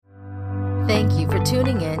Thank you for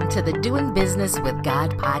tuning in to the Doing Business with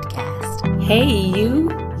God podcast. Hey, you.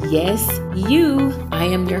 Yes, you. I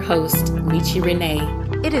am your host, Michi Renee.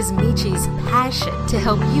 It is Michi's passion to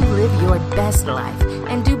help you live your best life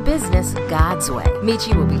and do business God's way.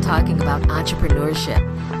 Michi will be talking about entrepreneurship,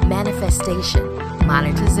 manifestation,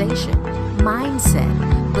 monetization,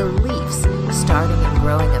 mindset, beliefs, starting and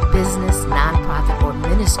growing a business, nonprofit, or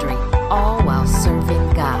ministry, all while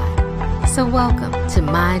serving God. So welcome to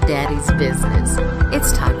My Daddy's Business.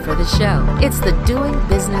 It's time for the show. It's the Doing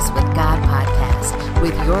Business with God podcast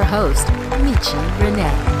with your host, Michi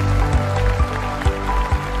Renee.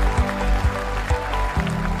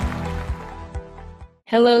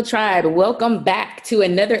 Hello, tribe. Welcome back to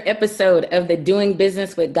another episode of the Doing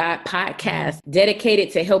Business with God podcast,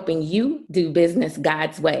 dedicated to helping you do business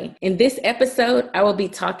God's way. In this episode, I will be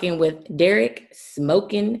talking with Derek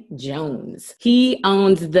Smokin' Jones. He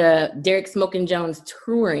owns the Derek Smokin' Jones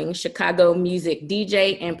Touring Chicago music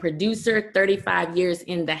DJ and producer, 35 years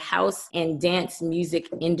in the house and dance music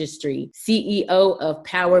industry, CEO of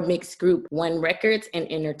Power Mix Group One Records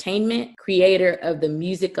and Entertainment, creator of the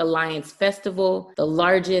Music Alliance Festival, the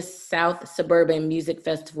largest South Suburban Music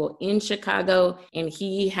Festival in Chicago, and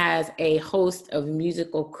he has a host of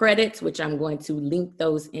musical credits, which I'm going to link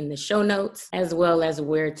those in the show notes, as well as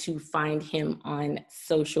where to find him on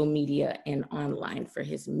social media and online for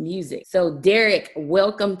his music. So Derek,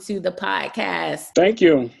 welcome to the podcast. Thank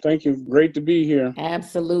you. Thank you. Great to be here.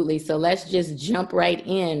 Absolutely. So let's just jump right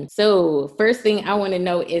in. So first thing I want to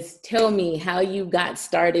know is tell me how you got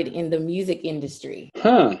started in the music industry.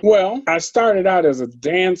 Well, I started out as a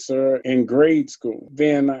dancer in grade school.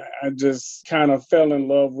 Then I just kind of fell in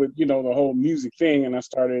love with, the whole music thing. And I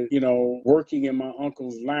started, working in my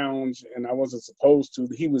uncle's lounge, and I wasn't supposed to.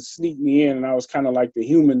 He would sneak me in, and I was kind of like the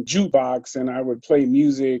human jukebox, and I would play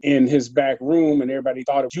music in his back room, and everybody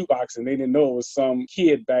thought of jukebox, and they didn't know it was some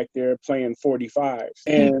kid back there playing 45s.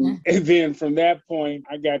 And then from that point,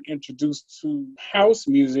 I got introduced to house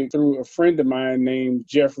music through a friend of mine named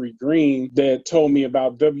Jeffrey Green that told me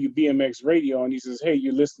about WBMX radio, and he says, "Hey,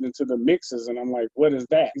 you're listening to the mixes." And I'm like, "What is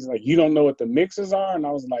that?" He's like, "You don't know what the mixes are?" And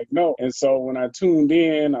I was like, "No." And so when I tuned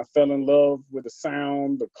in, I fell in love with the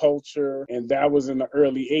sound, the culture, and that was in the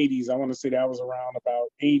early 80s. I want to say that was around about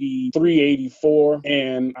 83, 84.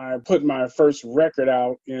 And I put my first record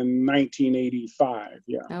out in 1985.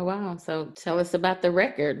 Yeah. Oh, wow. So tell us about the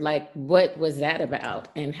record. Like, what was that about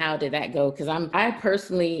and how did that go? Because I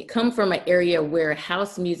personally come from an area where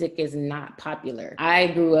house music is not popular. I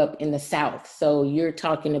grew up in the South, so you're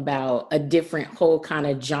talking about a different whole kind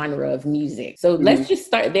of genre of music. So let's just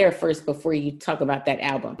start there first before you talk about that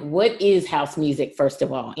album. What is house music, first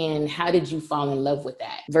of all, and how did you fall in love with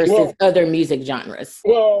that versus other music genres?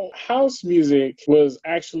 Well, house music was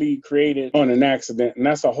actually created on an accident, and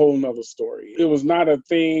that's a whole nother story. It was not a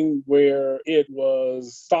thing where it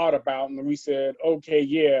was thought about and we said, okay,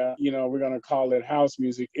 yeah, we're going to call it house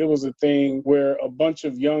music. It was a thing where a bunch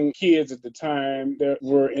of young kids at the time that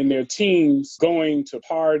were in their teens going to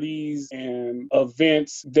parties and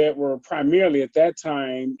events that were primarily at that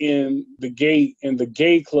time in the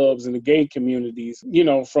gay clubs and the gay communities,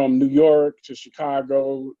 from New York to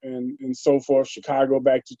Chicago and so forth, Chicago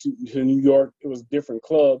back to New York. It was different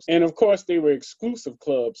clubs. And of course, they were exclusive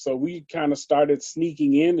clubs. So we kind of started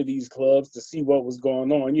sneaking into these clubs to see what was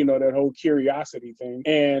going on, that whole curiosity thing.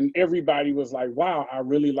 And everybody was like, wow, I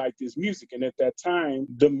really like this music. And at that time,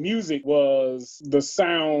 the music was the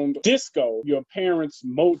sound disco, your parents'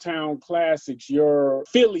 Motown classics, your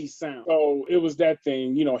Philly sound. So it was that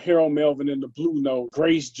thing, Harold Melvin and the Blue Note,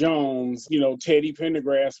 Grace Jones, Teddy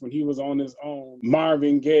Pendergrass when he was on his own,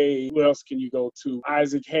 Marvin Gaye, who else can you go to?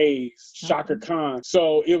 Isaac Hayes, Shaka Khan.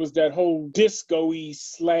 So it was that whole disco-y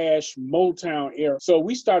 / Motown era. So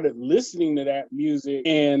we started listening to that music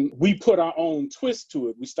and we put our own twist to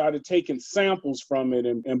it. We started taking samples from it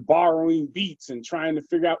and borrowing beats and trying to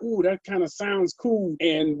figure out, ooh, that kind of sounds cool.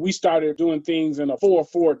 And we started doing things in a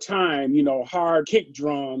 4/4 time, hard kick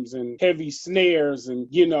drums and heavy snares and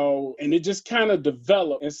it just kind of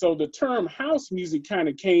developed. And so the term house music kind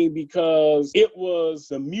of came because it was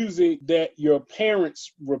the music that your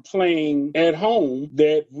parents were playing at home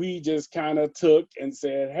that we just kind of took and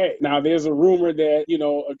said, hey, now there's a rumor that,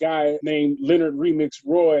 a guy named Leonard Remix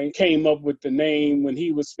Roy came up with the name when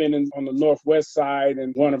he was spinning on the Northwest side,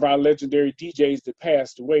 and one of our legendary DJs that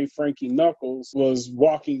passed away, Frankie Knuckles, was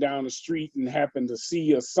walking down the street and happened to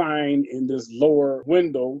see a sign in this lower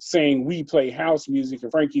window saying we play house music.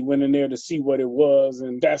 And Frankie went in there to see what it was.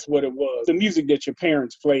 And that's what it was. The music that your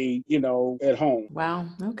parents played, at home. Wow.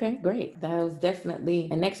 Okay, great. That was definitely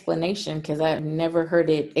an explanation because I've never heard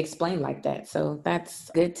it explained like that. So that's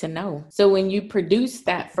good to know. So when you produced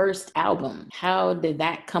that first album, how did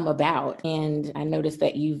that come about? And I noticed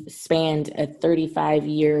that you've spanned a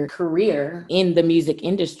 35-year career in the music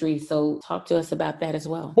industry. So talk to us about that as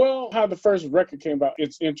well. Well, how the first record came about,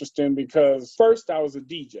 it's interesting because first I was a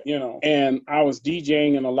DJ, and I was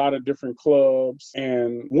DJing in a lot of different clubs.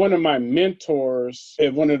 And one of my mentors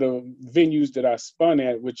at one of the venues that I spun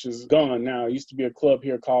at, which is gone now, it used to be a club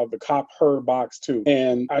here called the Cop Her Box 2.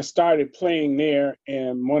 And I started playing there,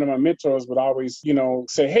 and one of my mentors would always,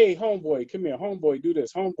 say, hey, homeboy, come here, homeboy, do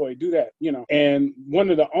this, homeboy, do that, And one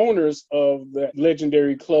of the owners of that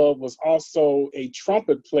legendary club was also a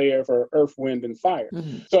trumpet player for Earth, Wind, and Fire.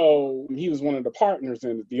 Mm-hmm. So he was one of the partners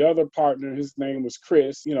in it. The other partner, his name was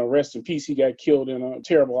Chris, rest in peace. He got killed in a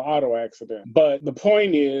terrible auto accident. But the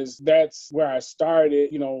point is, that's where I started,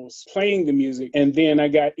 playing the music. And then I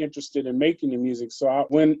got interested in making the music. So I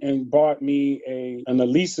went and bought me an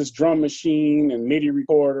Alesis drum machine and MIDI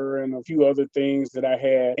recorder and a few other things that I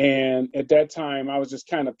had. And at that time, I was just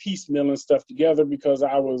kind of piecemealing stuff together because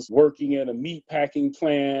I was working at a meat packing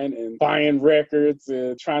plant and buying records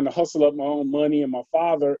and trying to hustle up my own money. And my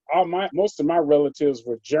father, most of my relatives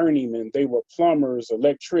were journeymen. They were plumbers,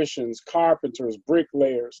 electricians, carpenters,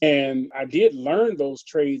 bricklayers. And I did learn those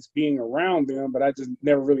trades being around them, but I just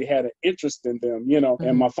never really had an interest in them, Mm-hmm.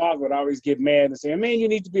 And my father would always get mad and say, man, you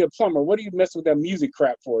need to be a plumber. What are you messing with that music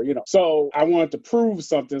crap for, So I wanted to prove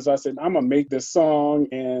something. So I said, I'm going to make this song.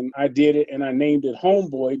 And I did it. And I named it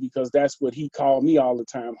Homeboy because that's what he called me all the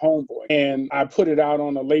time, Homeboy. And I put it out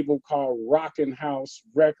on a label called Rockin' House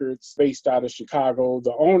Records based out of Chicago.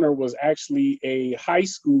 The owner was actually a high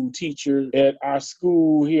school teacher at our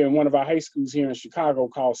school here, in one of our high schools here in Chicago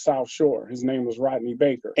called South Shore. His name was Rodney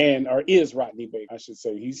Baker, or is Rodney Baker, I should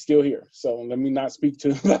say. He's still here. So let me not speak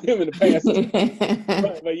to about him in the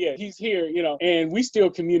past. but yeah, he's here, and we still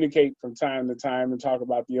communicate from time to time and talk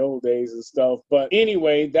about the old days and stuff. But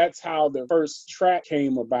anyway, that's how the first track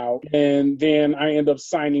came about. And then I ended up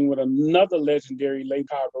signing with another legendary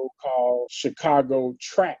label called Chicago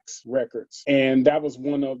Tracks Records. And that was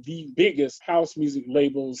one of the biggest house music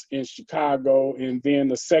labels in Chicago. And then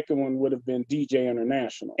the second one would have been DJ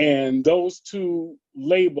International. And those two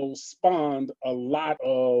labels spawned a lot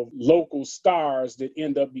of local stars that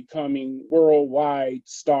end up becoming worldwide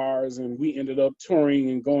stars. And we ended up touring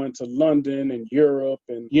and going to London and Europe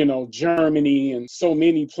and, Germany and so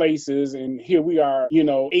many places. And here we are,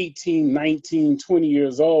 18, 19, 20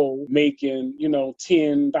 years old, making,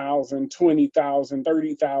 $10,000, $20,000,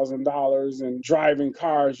 $30,000 and driving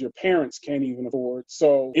cars your parents can't even afford.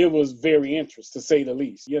 So it was very interesting, to say the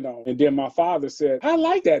least, And then my father said, I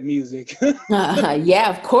like that music. Yeah,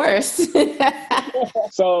 of course.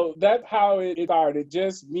 So that's how it started,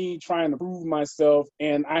 just me trying to prove myself.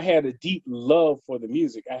 And I had a deep love for the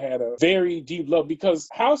music. I had a very deep love because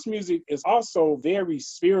house music is also very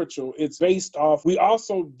spiritual. It's we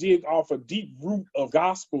also dig off a deep root of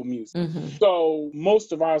gospel music. Mm-hmm. So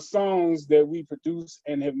most of our songs that we produce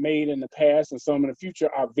and have made in the past and some in the future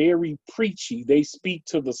are very preachy. They speak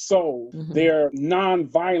to the soul. Mm-hmm. They're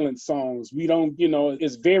non-violent songs. We don't,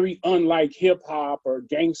 it's very unlike hip hop or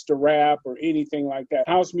gangster rap or anything like that.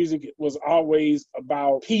 House music was always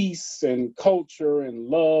about peace and culture and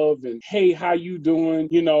love and, hey, how you doing?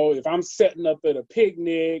 If I'm setting up at a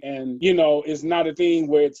picnic and, it's not a thing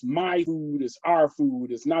where it's my food, it's our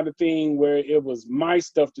food. It's not a thing where it was my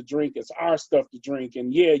stuff to drink, it's our stuff to drink.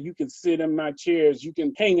 And yeah, you can sit in my chairs, you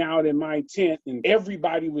can hang out in my tent. And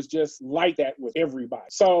everybody was just like that with everybody.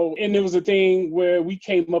 So, and it was a thing where we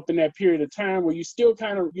came up in that period of time where you still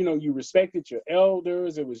kind of, you respected your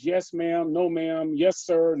elders. It was yes, ma'am, no, ma'am, yes,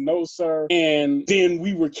 sir, no, sir. And then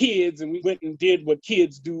we were kids and we went and did what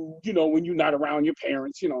kids do, when you're not around your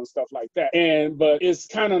parents, and stuff like that. But it's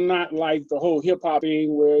kind of not like the whole hip hop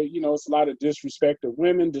thing where, it's a lot of disrespect of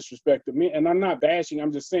women, disrespect of men. And I'm not bashing.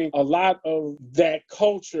 I'm just saying a lot of that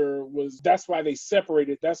culture that's why they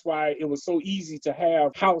separated. That's why it was so easy to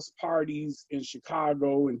have house parties in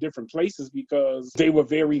Chicago and different places because they were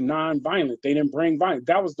very non-violent. They didn't bring violence.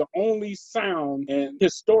 That was the only sound around and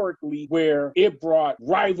historically where it brought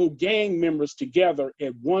rival gang members together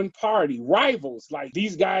at one party. Rivals, like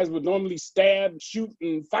these guys would normally stab, shoot,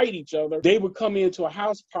 and fight each other. They would come into a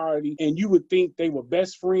house party and you would think they were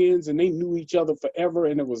best friends and they knew each other forever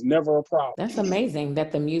and it was never a problem. That's amazing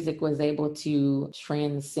that the music was able to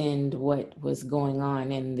transcend what was going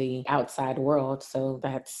on in the outside world. So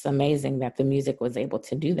that's amazing that the music was able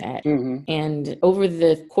to do that. Mm-hmm. And over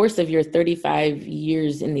the course of your 35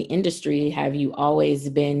 years in the industry, have you always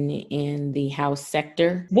been in the house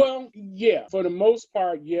sector? Well, yeah, for the most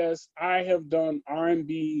part, yes. I have done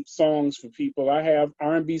R&B songs for people. I have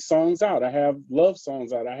R&B songs out. I have love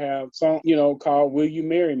songs out. I have song, called Will You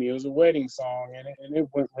Marry Me? It was a wedding song and it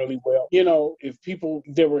went really well. If people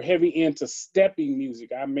that were heavy into stepping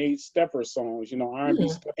music, I made stepper songs, R&B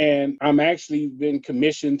stuff. And I'm actually been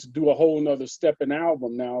commissioned to do a whole nother stepping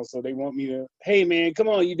album now. So they want me to, hey man, come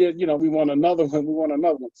on, you did, we want another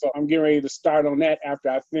one. So I'm getting ready to start on that after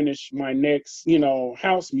I finish my next,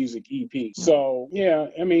 house music EP. So yeah,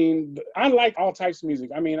 I mean, I like all types of music.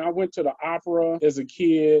 I mean, I went to the opera as a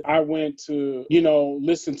kid. I went to,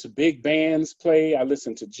 listen to big bands play. I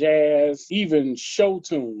listened to jazz, even show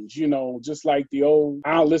tunes, just like the old,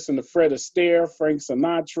 I'll listen to Fred Astaire, Frank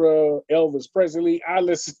Sinatra, Elvis Presley. I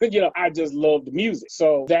listen, I just love the music.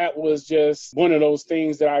 So that was just one of those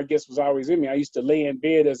things that I guess was always in me. I used to lay in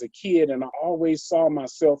bed as a kid and I always saw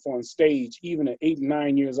myself on stage, even at 8 and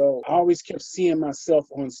 9 years old. I always kept seeing myself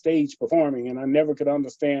on stage performing and I never could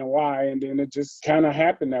understand why. And then it just kind of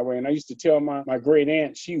happened that way. And I used to tell my great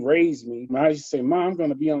aunt, she raised me. I used to say, Mom, I'm going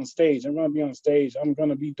to be on stage. I'm going to be on stage. I'm going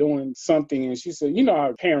to be doing something. And she said,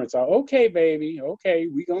 our parents are, okay, baby. Okay,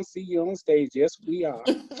 we going to see you on stage. Yes, we are.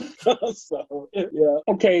 So, yeah.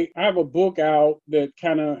 Okay, I have a book out that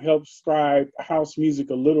kind of helps describe house music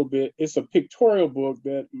a little bit. It's a pictorial book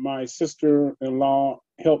that my sister-in-law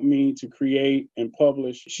helped me to create and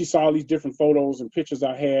publish. She saw all these different photos and pictures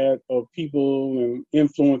I had of people and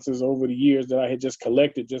influences over the years that I had just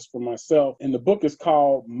collected just for myself. And the book is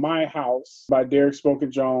called My House by Derek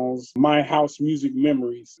Smokin Jones, My House Music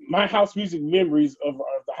Memories. My House Music Memories of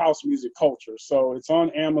the house music culture. So it's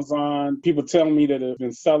on Amazon. People tell me that it's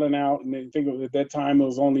been selling out and they think at that time it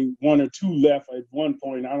was only 1 or 2 left at one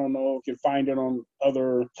point. I don't know if you can find it on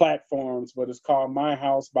other platforms, but it's called My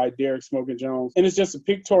House by Derek Smokin Jones. And it's just a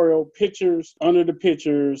pictorial, pictures. Under the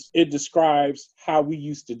pictures, it describes how we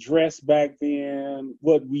used to dress back then,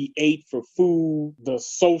 what we ate for food, the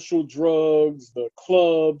social drugs, the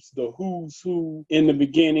clubs, the who's who in the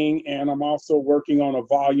beginning. And I'm also working on a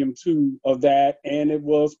volume 2 of that. And it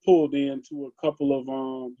was pulled into a couple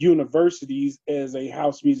of universities as a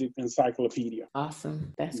house music encyclopedia.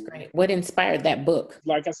 Awesome. That's great. What inspired that book?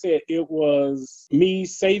 Like I said, it was me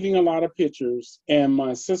saving a lot of pictures. And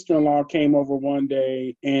my sister-in-law came over one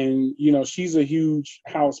day and, she's a huge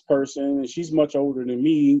house person and she's much older than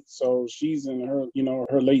me. So she's in her,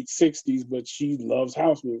 her late 60s, but she loves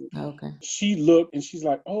house music. Okay. She looked and she's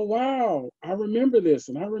like, oh, wow, I remember this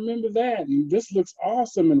and I remember that. And this looks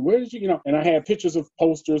awesome. And where did you, and I had pictures of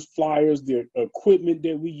posters, flyers, the equipment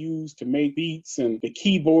that we used to make beats and the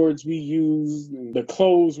keyboards we used and the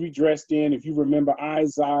clothes we dressed in. If you remember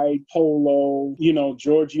Izod, Polo,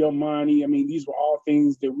 Giorgio Armani. I mean, these were all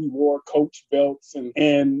things that we wore, Coach belts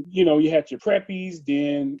and you had your preppies.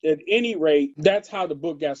 Then at any rate, that's how the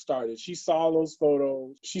book got started. She saw those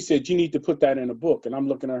photos. She said, you need to put that in a book. And I'm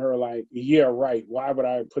looking at her like, yeah, right. Why would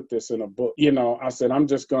I put this in a book? I said, I'm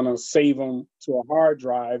just going to save them to a hard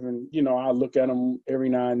drive and, I'll look at them every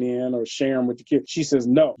now and then or share them with the kids. She says,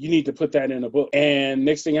 no, you need to put that in a book. And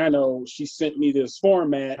next thing I know, she sent me this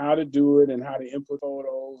format, how to do it and how to input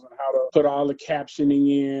photos and how to put all the captioning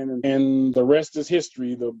in. And the rest is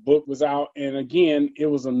history. The book was out. And again, it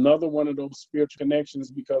was another one of those spiritual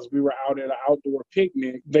connections because we were out at an outdoor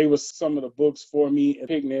picnic. They were some of the books for me at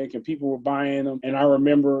picnic and people were buying them. And I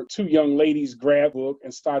remember 2 young ladies grabbed a book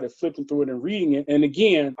and started flipping through it and reading it. And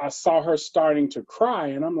again, I saw her starting to cry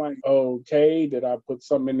and I'm like, okay, did I put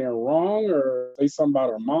something in there wrong or say something about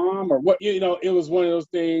her mom or what? It was one of those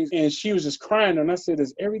things. And she was just crying. And I said,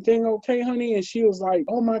 is everything okay, honey? And she was like,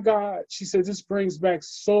 oh my God. She said, this brings back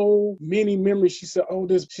so many memories. She said,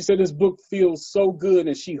 this book feels so good.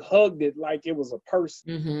 And she hugged it like it was a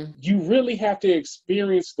person. Mm-hmm. You really have to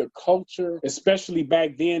experience the culture, especially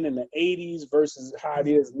back then in the 80s versus how it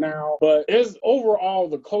is now. But overall,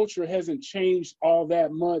 the culture hasn't changed all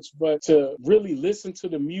that much, but to really listen to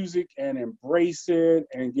the music and embrace it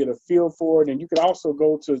and get a feel for it. And you could also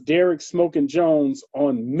go to Derek Smokin Jones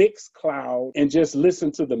on Mixcloud and just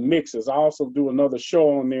listen to the mixes. I also do another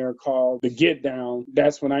show on there called The Get Down.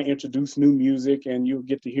 That's when I introduce new music music, and you'll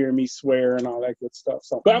get to hear me swear and all that good stuff.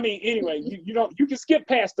 So, but I mean, anyway, you can skip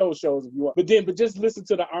past those shows if you want, but just listen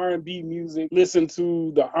to the R&B music, listen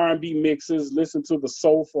to the R&B mixes, listen to the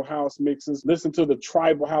soulful house mixes, listen to the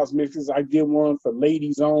tribal house mixes. I did one for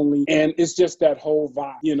ladies only, and it's just that whole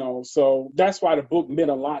vibe. So that's why the book meant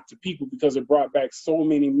a lot to people, because it brought back so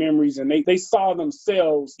many memories, and they saw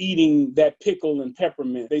themselves eating that pickle and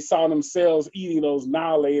peppermint. They saw themselves eating those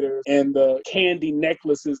Nihilators and the candy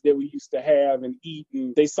necklaces that we used to have and eat.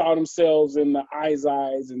 And they saw themselves in the eyes,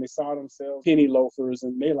 and they saw themselves penny loafers,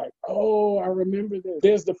 and they're like, oh, I remember this.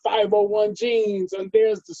 There's the 501 jeans, and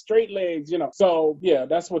there's the straight legs, So yeah,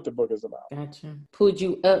 that's what the book is about. Gotcha. Pulled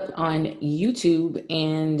you up on YouTube,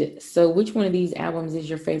 and so which one of these albums is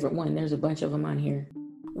your favorite one? There's a bunch of them on here.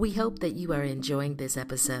 We hope that you are enjoying this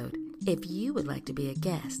episode. If you would like to be a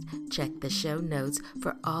guest, check the show notes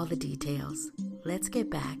for all the details. Let's get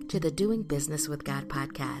back to the Doing Business with God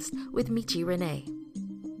podcast with Michi Renee.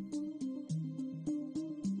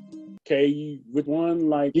 Okay, with one,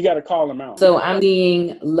 like, you got to call them out. So I'm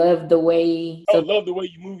being Love the Way. Love the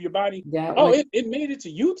Way You Move Your Body. It made it to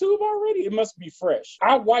YouTube already? It must be fresh.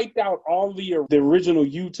 I wiped out all the original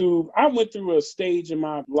YouTube. I went through a stage in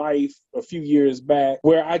my life a few years back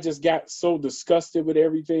where I just got so disgusted with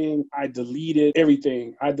everything. I deleted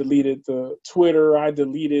everything. I deleted the Twitter. I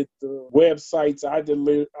deleted the websites. I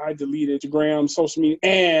deleted Instagram, social media,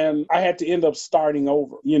 and I had to end up starting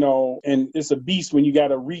over, and it's a beast when you got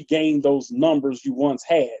to regain those numbers you once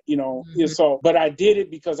had, Mm-hmm. So, but I did it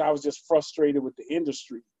because I was just frustrated with the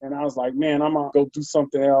industry. And I was like, man, I'm going to go do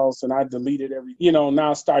something else. And I deleted everything,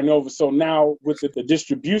 now starting over. So now with the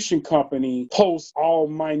distribution company posts all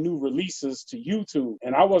my new releases to YouTube.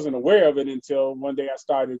 And I wasn't aware of it until one day I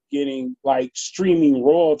started getting like streaming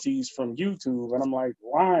royalties from YouTube. And I'm like,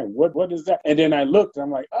 why? What is that? And then I looked and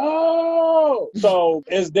I'm like, oh, so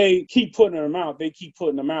as they keep putting them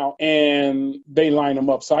out, and they line them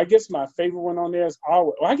up. So I guess my favorite one on there is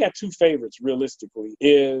I got two favorites realistically,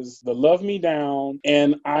 is the Love Me Down,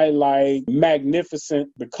 and I like Magnificent,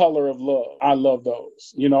 The Color of Love. I love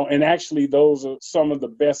those, and actually those are some of the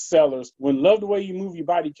best sellers. When Love the Way You Move Your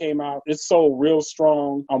Body came out, it sold real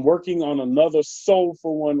strong. I'm working on another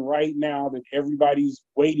soulful one right now that everybody's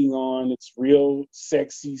waiting on. It's real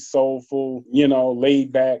sexy, soulful,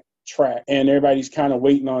 laid back track, and everybody's kind of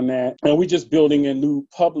waiting on that. And we're just building a new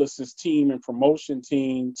publicist team and promotion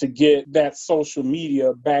team to get that social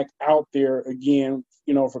media back out there again,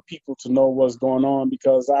 for people to know what's going on,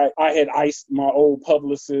 because I had iced my old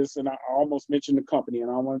publicist, and I almost mentioned the company,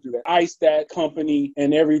 and I don't want to do that. Iced that company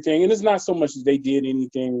and everything. And it's not so much that they did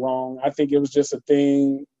anything wrong. I think it was just a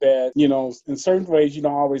thing that, in certain ways, you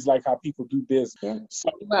don't always like how people do business. Yeah.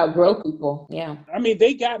 So, grow people. Yeah. I mean,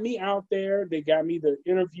 they got me out there. They got me the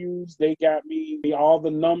interviews. They got me all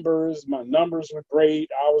the numbers. My numbers were great.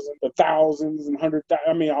 I was in the thousands and hundreds.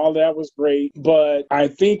 I mean, all that was great. But I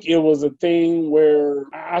think it was a thing where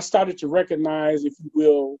I started to recognize, if you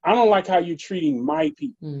will, I don't like how you're treating my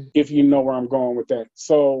people, if you know where I'm going with that.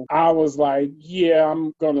 So I was like, yeah,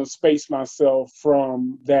 I'm going to space myself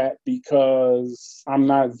from that, because I'm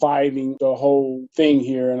not vibing the whole thing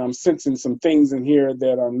here. And I'm sensing some things in here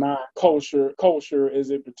that are not culture as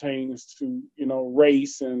it pertains to,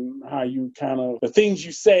 race, and how you kind of, the things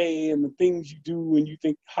you say and the things you do, and you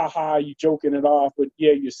think, haha, you joking it off, but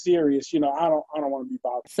yeah, you're serious. I don't want to be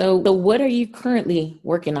bothered. So what are you currently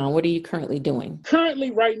working on? What are you currently doing?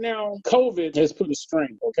 Currently, right now, COVID has put a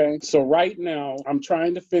strain, okay? So right now, I'm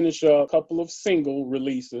trying to finish a couple of single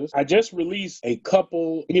releases. I just released a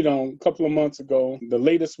couple of months ago. The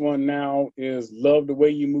latest one now is Love the Way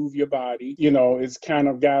You Move Your Body. It's kind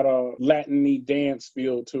of got a Latin-y dance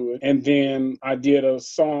feel to it. And then I did a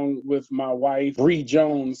song with my wife, Bree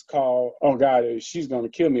Jones, called, oh God, she's going to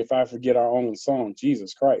kill me if I forget our own song,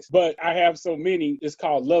 Jesus Christ. But I have so many. It's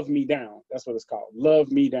called Love Me Down. That's what it's called,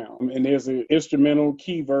 Love Me Down. And there's an instrumental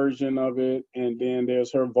key version of it, and then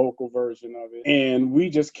there's her vocal version of it. And we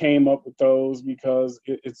just came up with those because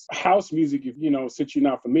it's house music, since you're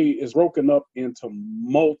not familiar, is broken up into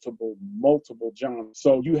multiple genres.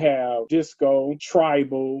 So you have disco,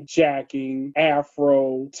 tribal, jacking,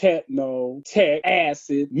 afro, techno, tech,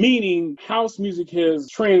 acid, meaning house music has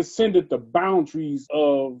transcended the boundaries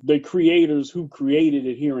of the creators who created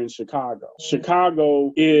it here in Chicago.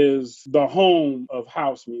 Chicago is the home of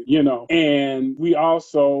house music, and we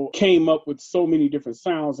also came up with so many different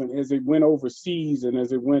sounds. And as it went overseas and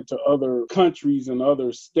as it went to other countries and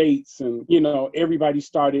other states, and, everybody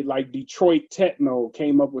started, like Detroit techno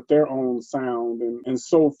came up with their own sound and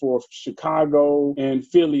so forth. Chicago and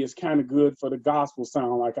Philly is kind of good for the gospel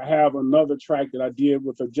sound. Like I have another track that I did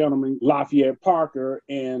with a gentleman, Lafayette Parker,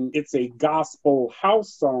 and it's a gospel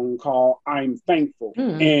house song called I'm Thankful.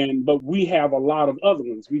 But we have a lot of other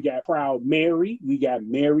ones. We got Proud Mary, we got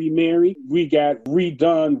Mary Mary, we got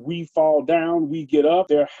redone We Fall Down, We Get Up.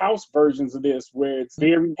 There are house versions of this where it's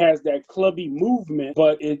very has that clubby movement,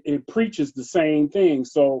 but it preaches the same thing.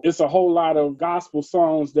 So it's a whole lot of gospel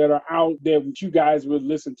songs that are out there that you guys would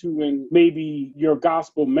listen to in maybe your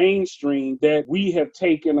gospel mainstream that we have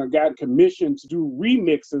taken or got commissioned to do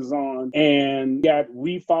remixes on, and got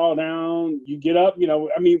We Fall Down, You Get Up.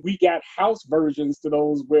 We got house versions to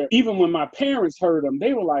those where even when my parents heard them,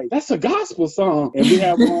 they were like, that's a gospel song. And we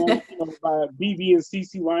have one by BB and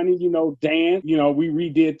CeCe Winans, Dan, we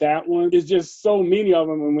redid that one. It's just so many of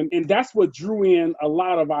them. And that's what drew in a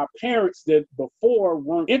lot of our parents that before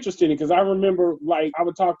weren't interested in it. Because I remember, like, I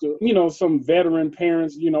would talk to, some veteran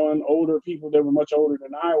parents, and older people that were much older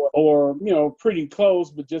than I was, or, pretty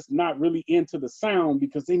close, but just not really into the sound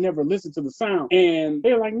because they never listened to the sound. And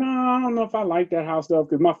they're like, no, I don't know if I like that house stuff.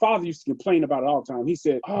 Because my father used to complain about it all the time. He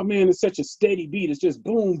said, oh man, it's such a steady beat. It's just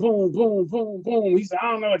boom, boom, boom, boom, boom. He said,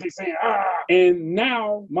 I don't know what they're saying. And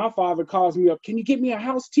now my father calls me up, can you get me a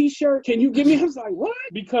house t-shirt? Can you give me? I was like, what?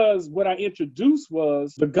 Because what I introduced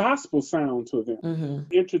was the gospel sound to them.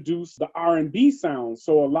 Introduced the R&B sound.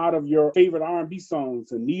 So a lot of your favorite R&B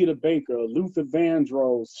songs, Anita Baker, Luther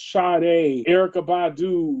Vandross, Sade, Erykah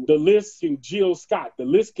Badu, the list, and Jill Scott, the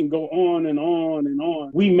list can go on and on and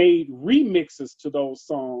on. We made remixes to those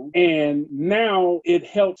songs, and now it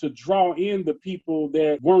helped to draw in the people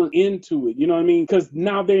that weren't into it. You know what I mean? Because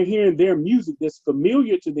now they're hearing their music that's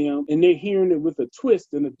familiar to them, and they're hearing it with a twist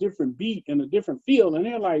and a different beat and a different feel, and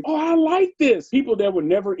they're like, oh, I like this. People that were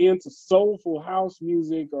never into soulful house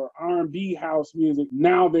music or R&B house music,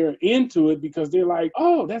 now they're into it because they're like,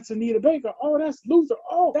 oh, that's Anita Baker. Oh, that's Luther.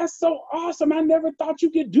 Oh, that's so awesome. I never thought you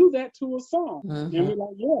could do that to a song. And we're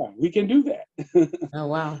like, yeah, we can do that. Oh,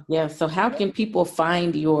 wow. Yeah. So how can people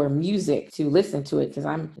find your music to listen to it? Because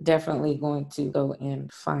I'm definitely going to go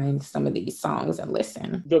and find some of these songs and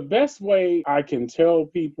listen. The best way I can tell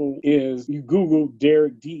people is you Google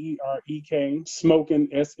Derek, Derek, Smokin,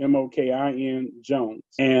 Smokin, Jones,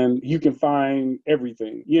 and you can find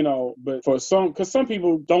everything, but for because some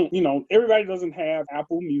people don't, everybody doesn't have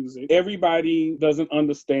Apple Music. Everybody doesn't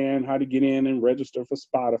understand how to get in and register for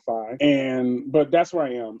Spotify. But that's where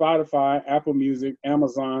I am. Spotify, Apple Music,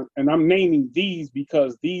 Amazon, and I'm naming these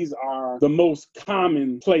because these are the most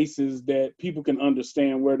common places that people can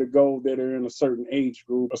understand where to go that are in a certain age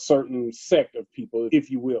group, a certain sect of people, if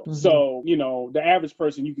you will. So, the average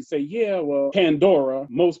person, you can say, yeah, well, Pandora,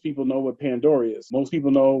 most people know what Pandora is. Most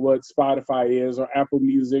people know what Spotify is or Apple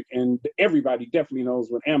Music, and everybody definitely knows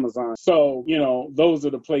what Amazon. So, those are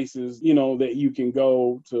the places, that you can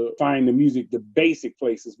go to find the music, the basic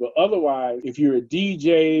places. But otherwise, if you're a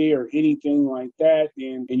DJ or anything like that,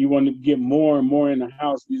 and you want to get more and more into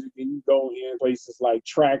house music, then you go in places like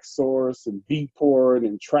TrackSource and Beatport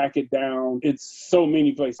and Track It Down. It's so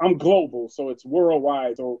many places. I'm global, so it's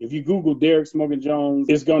worldwide. So if you Google Derek Smokin Jones,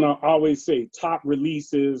 it's going to always say top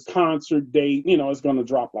releases, concert date, it's going to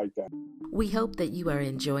drop like that. We hope that you are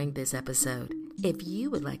enjoying this episode. If you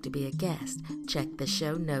would like to be a guest, check the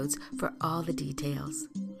show notes for all the details.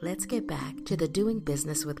 Let's get back to the Doing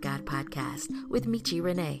Business with God podcast with Michi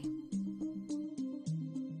Renee.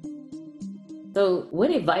 So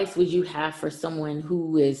what advice would you have for someone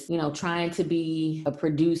who is, trying to be a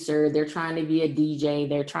producer, they're trying to be a DJ,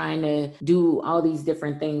 they're trying to do all these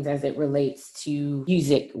different things as it relates to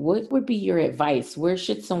music? What would be your advice? Where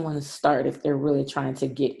should someone start if they're really trying to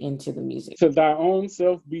get into the music? To thy own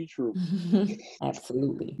self be true.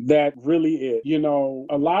 Absolutely. That really is.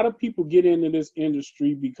 A lot of people get into this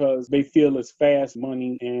industry because they feel it's fast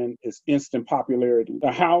money and it's instant popularity.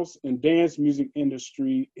 The house and dance music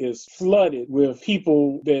industry is flooded with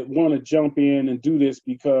people that want to jump in and do this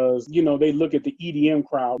because, they look at the EDM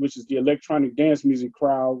crowd, which is the electronic dance music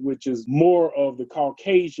crowd, which is more of the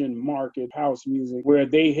Caucasian market house music, where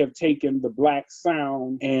they have taken the black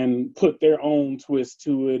sound and put their own twist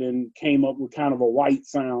to it and came up with kind of a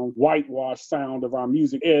whitewash sound of our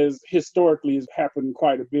music, as historically has happened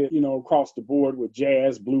quite a bit, across the board with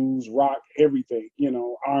jazz, blues, rock, everything,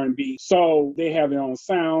 R&B. So they have their own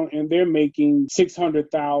sound and they're making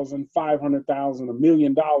 $600,000, $500,000 $100,000, $1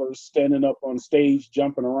 million standing up on stage,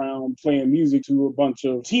 jumping around, playing music to a bunch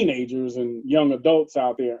of teenagers and young adults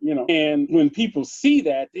out there, And when people see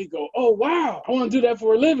that, they go, oh, wow, I want to do that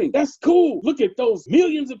for a living. That's cool. Look at those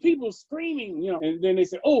millions of people screaming, And then they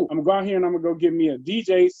say, oh, I'm going to go out here and I'm going to go get me a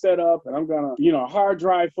DJ setup, and I'm going to, a hard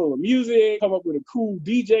drive full of music, come up with a cool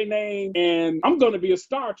DJ name, and I'm going to be a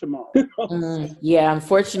star tomorrow. Yeah,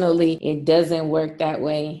 unfortunately, it doesn't work that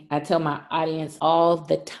way. I tell my audience all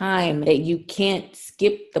the time that you can't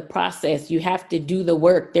skip the process. You have to do the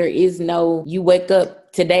work. There is no, you wake up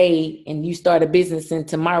today and you start a business and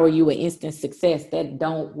tomorrow you an instant success. That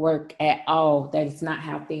don't work at all. That is not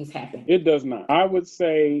how things happen. It does not. I would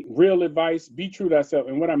say real advice, be true to thyself.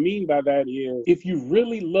 And what I mean by that is if you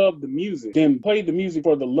really love the music, then play the music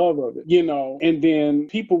for the love of it, and then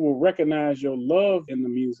people will recognize your love in the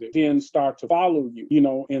music, then start to follow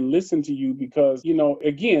you, and listen to you because,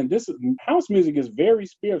 again, house music is very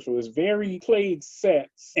spiritual. It's very played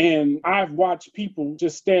sets. And I've watched people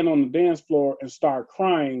just stand on the dance floor and start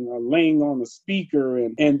crying or laying on the speaker.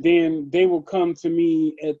 And then they will come to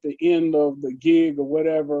me at the end of the gig or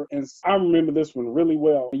whatever. And I remember this one really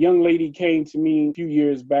well. A young lady came to me a few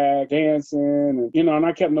years back dancing and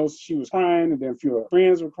I kept noticing she was crying, and then a few of her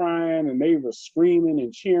friends were crying and they were screaming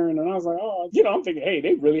and cheering. And I was like, oh, I'm thinking, hey,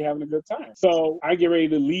 they really having a good time. So I get ready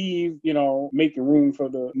to leave, making room for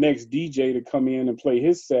the next DJ to come in and play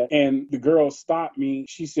his set. And the girl stopped me.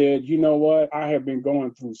 She said, you know what? I have been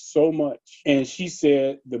going through so much. And she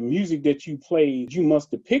said, the music that you played, you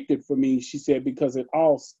must have picked it for me. She said, because it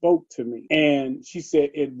all spoke to me. And she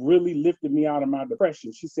said, it really lifted me out of my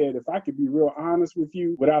depression. She said, if I could be real honest with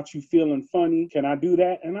you without you feeling funny, can I do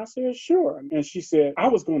that? And I said, sure. And she said, I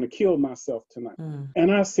was going to kill myself tonight.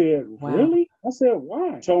 And I said, really? I said,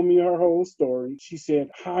 why? Told me her whole story. She said,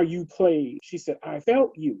 how you played. She said, I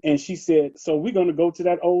felt you. And she said, so we're going to go to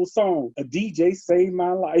that old song, A DJ Saved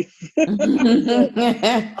My Life.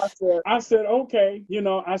 I said, okay.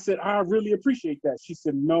 I said, I really appreciate that. She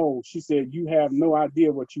said, no. She said, you have no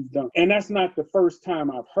idea what you've done. And that's not the first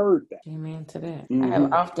time I've heard that. Amen to that. I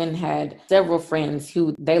have often had several friends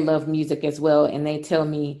who they love music as well. And they tell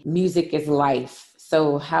me music is life.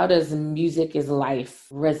 So how does music is life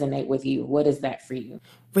resonate with you? What is that for you?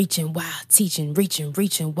 Reaching wild, teaching, reaching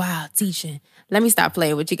wild, teaching. Let me stop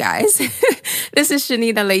playing with you guys. This is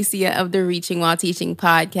Shanita Lacia of the Reaching While Teaching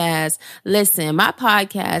podcast. Listen, my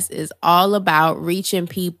podcast is all about reaching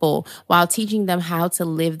people while teaching them how to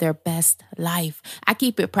live their best life. I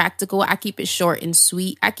keep it practical. I keep it short and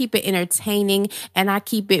sweet. I keep it entertaining, and I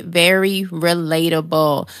keep it very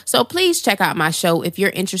relatable. So please check out my show if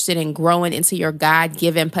you're interested in growing into your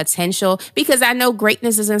God-given potential, because I know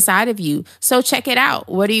greatness is inside of you. So check it out.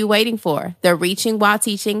 What are you waiting for? The Reaching While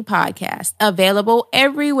Teaching podcast, available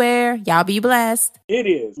everywhere. Y'all be blessed. It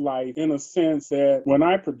is like, in a sense that when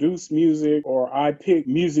I produce music or I pick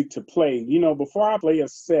music to play, before I play a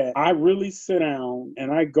set, I really sit down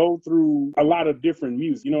and I go through a lot of different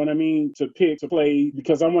music, you know what I mean? To play,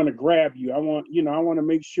 because I want to grab you. I want to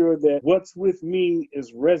make sure that what's with me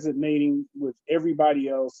is resonating with everybody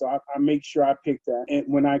else. So I make sure I pick that. And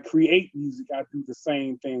when I create music, I do the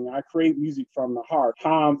same thing. I create music from the heart.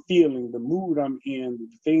 How I'm feeling, the mood I'm in,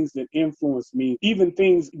 the things that influence me, even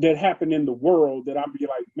things that happen in the world that I'll be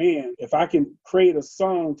like, man, if I can create a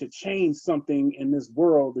song to change something in this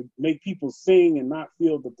world, to make people sing and not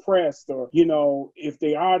feel depressed, or, if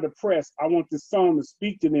they are depressed, I want this song to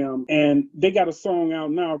speak to them. And they got a song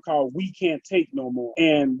out now called We Can't Take No More.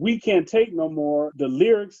 And We Can't Take No More, the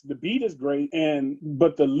lyrics, the beat is great,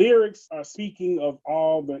 but the lyrics are speaking of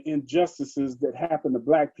all the injustices that happen to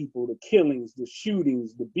Black people, the killings, the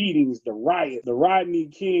shootings, the beatings, the riot, the Rodney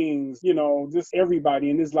Kings, just everybody.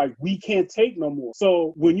 And it's like, we can't take no more.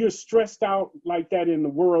 So when you're stressed out like that in the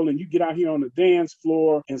world and you get out here on the dance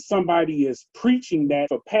floor and somebody is preaching that,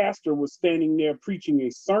 if a pastor was standing there preaching a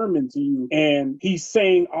sermon to you and he's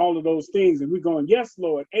saying all of those things and we're going, yes,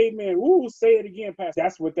 Lord, amen. Ooh, say it again, Pastor.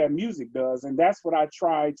 That's what that music does. And that's what I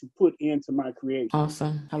try to put into my creation.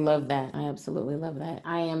 Awesome. I love that. I absolutely love that.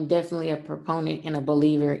 I am definitely a proponent and a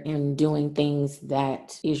believer in doing things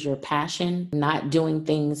that is your passion, not doing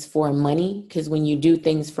things for money, because when you do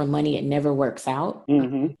things for money, it never works out.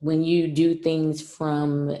 When you do things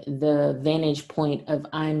from the vantage point of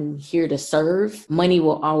I'm here to serve, money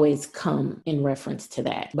will always come in reference to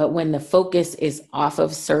that. But when the focus is off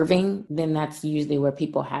of serving, then that's usually where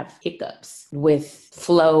people have hiccups with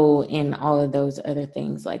flow and all of those other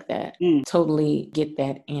things like that. Totally get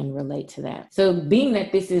that and relate to that. So being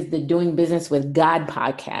that this is the Doing Business with God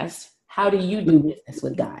podcast, How do you do business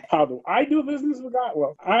with God? How do I do business with God?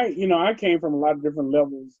 Well, I came from a lot of different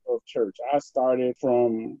levels of church. I started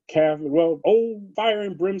from Catholic, old fire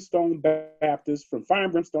and brimstone Baptist, from fire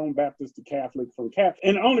and brimstone Baptist to Catholic,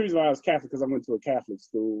 and the only reason why I was Catholic because I went to a Catholic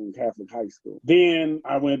school, Catholic high school. Then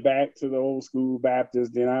I went back to the old school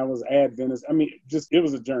Baptist. Then I was Adventist. I mean, it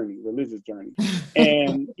was a journey, religious journey.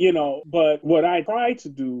 And, but what I try to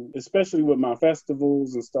do, especially with my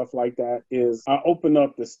festivals and stuff like that, is I open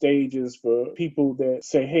up the stages for people that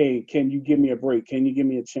say, hey, can you give me a break? Can you give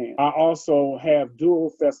me a chance? I also have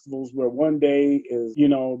dual festivals where one day is,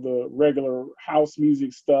 the regular house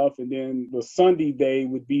music stuff. And then the Sunday day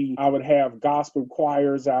would be, I would have gospel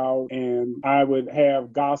choirs out and I would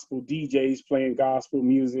have gospel DJs playing gospel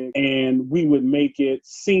music. And we would make it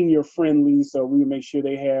senior friendly. So we would make sure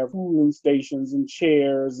they have cooling stations and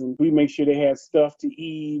chairs, and we make sure they had stuff to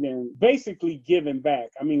eat and basically giving back.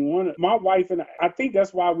 I mean, my wife and I think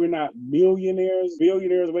that's why we're not millionaires,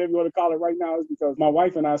 billionaires, whatever you want to call it right now, is because my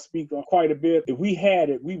wife and I speak quite a bit. If we had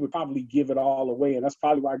it, we would probably give it all away. And that's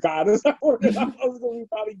probably why God is I was going to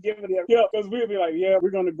probably give it, because we'd be like, we're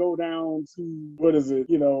going to go down to, what is it?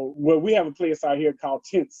 We have a place out here called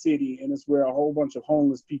Tent City, and it's where a whole bunch of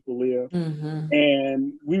homeless people live. Mm-hmm.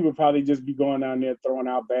 And we would probably just be going down there throwing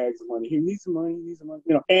out bags of money. Here, you need some money,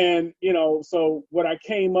 And, so what I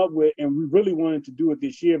came up with, and we really wanted to do it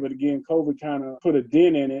this year, but again, COVID kind of put a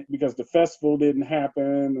dent in it because the festival didn't happen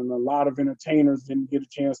and a lot of entertainers didn't get a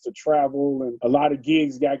chance to travel and a lot of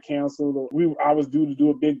gigs got canceled. I was due to do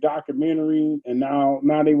a big documentary, and now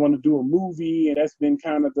they want to do a movie, and that's been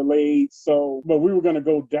kind of delayed. So, but we were going to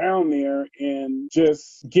go down there and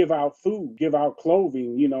just give out food, give out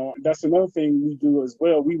clothing. That's another thing we do as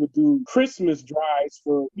well. We would do Christmas drives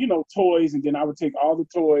for, toys, and then I would take all the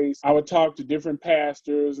toys. I would talk to different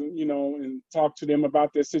pastors, and talk to them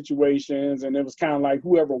about their situations. And it was kind of like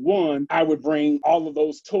whoever won, I would bring all of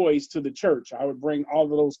those toys to the church. I would bring all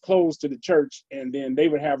of those clothes to the church, and then they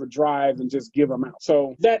would have a drive and just give them out.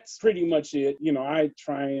 So that's pretty much it. I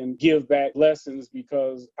try and give back lessons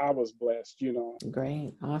because I was blessed,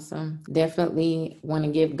 Great. Awesome. Definitely want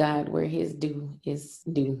to give God where his due is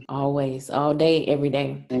due, always, all day, every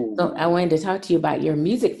day. Mm-hmm. So I wanted to talk to you about your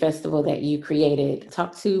music festival that you created.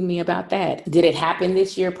 Talk to me about that. Did it happen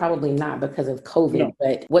this year? Probably not because of COVID, no.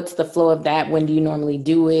 But what's the flow of that? When do you normally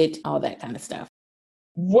do it? All that kind of stuff.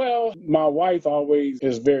 Well, my wife always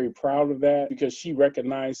is very proud of that because she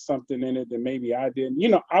recognized something in it that maybe I didn't.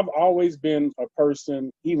 I've always been a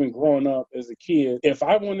person, even growing up as a kid, if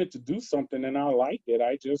I wanted to do something and I liked it,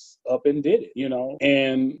 I just up and did it,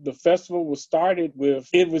 And the festival was started with,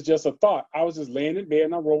 it was just a thought. I was just laying in bed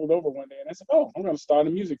and I rolled over one day and I said, I'm going to start a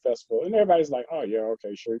music festival. And everybody's like, oh, yeah,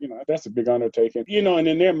 okay, sure. That's a big undertaking. And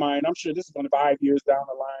in their mind, I'm sure this is going to be 5 years down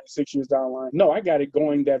the line, 6 years down the line. No, I got it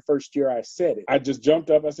going that first year I said it. I just jumped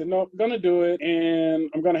up. I said, no, I'm going to do it. And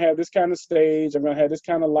I'm going to have this kind of stage. I'm going to have this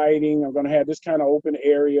kind of lighting. I'm going to have this kind of open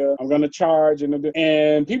area. I'm going to charge.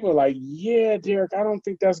 And people are like, yeah, Derek, I don't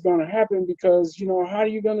think that's going to happen because, how are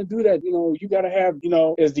you going to do that? You got to have,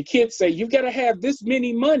 as the kids say, you've got to have this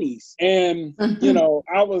many monies. And,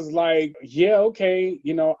 I was like, yeah, okay.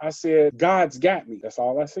 I said, God's got me. That's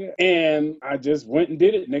all I said. And I just went and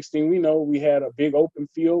did it. Next thing we know, we had a big open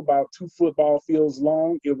field, about 2 football fields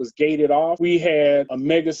long. It was gated off. We had a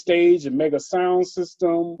mega stage, a mega sound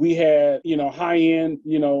system. We had, high-end,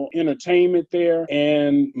 entertainment there.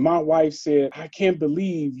 And my wife said, I can't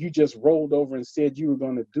believe you just rolled over and said you were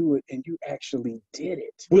going to do it. And you actually did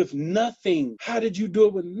it with nothing. How did you do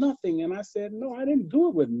it with nothing? And I said, no, I didn't do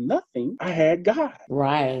it with nothing. I had God.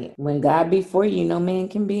 Right. When God be for you, no man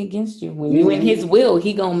can be against you. When you in his will,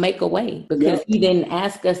 he going to make a way because he didn't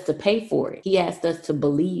ask us to pay for it. He asked us to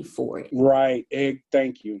believe for it. Right.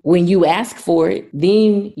 Thank you. When you ask for it,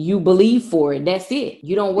 then you believe for it. That's it.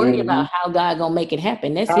 You don't worry about how God gonna make it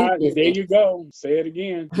happen. That's his business. There you go. Say it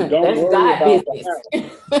again. You don't That's worry God's about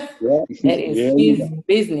business. That is his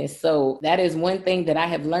business. So that is one thing that I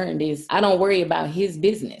have learned is I don't worry about his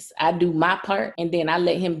business. I do my part and then I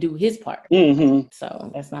let him do his part. Mm-hmm.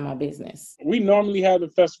 So that's not my business. We normally have the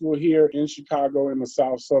festival here in Chicago in the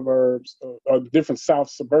south suburbs or different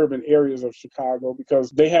south suburban areas of Chicago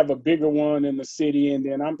because they have a bigger one in the city and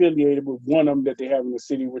then I'm affiliated with one of them that they have in the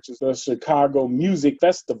city, which is the Chicago Music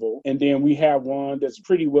Festival. And then we have one that's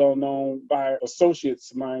pretty well known by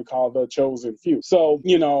associates of mine called The Chosen Few. So,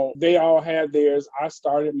 they all had theirs. I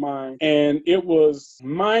started mine, and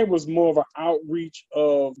mine was more of an outreach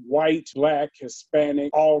of white, Black,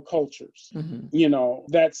 Hispanic, all cultures.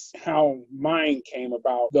 That's how mine came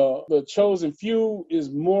about. The Chosen Few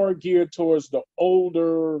is more geared towards the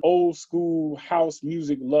old school house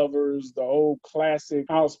music lovers, the old classic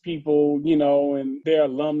house people, and their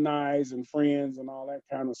alumni and friends and all that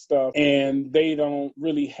kind of stuff. And they don't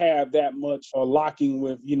really have that much locking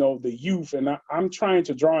with, the youth. And I'm trying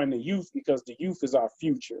to draw in the youth because the youth is our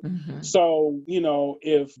future. So,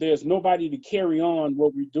 if there's nobody to carry on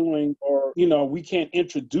what we're doing, or, we can't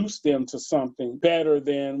introduce them to something better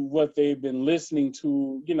than what they've been listening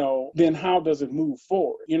to, then how does it move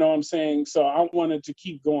forward? You know what I'm saying? So I wanted to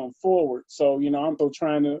keep going forward. So, I'm still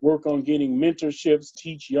trying to work on getting mentorships,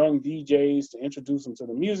 teach young DJs to introduce them to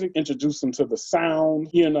the music, introduce them to the sound,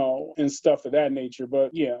 and stuff of that nature.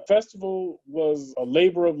 But yeah, festival was a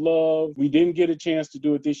labor of love. We didn't get a chance to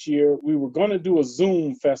do it this year. We were going to do a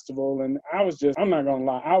Zoom festival, and I'm not going to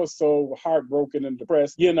lie, I was so heartbroken and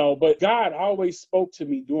depressed, but God always spoke to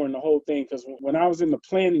me during the whole thing, because when I was in the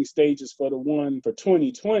planning stages for the one for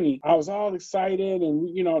 2020, I was all excited, and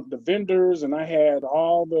the vendors, and I had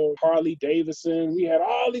all the Harley Davidson, we had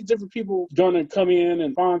all these different people going to come in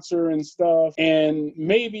and sponsor and stuff. And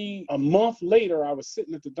maybe a month later, I was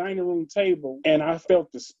sitting at the dining room table, and I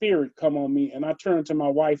felt the spirit come on me, and I turned to my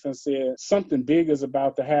wife and said, something big is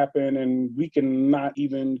about to happen, and we cannot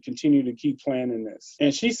even continue to keep planning this.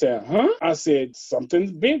 And she said, huh? I said,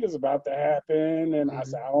 something big is about to happen. And I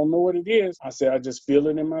said, I don't know what it is. I said, I just feel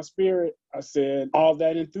it in my spirit. I said, all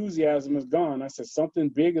that enthusiasm is gone. I said, something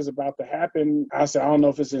big is about to happen. I said, I don't know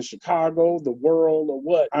if it's in Chicago, the world, or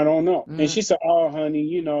what. I don't know. And she said, oh, honey,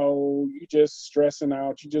 you just stressing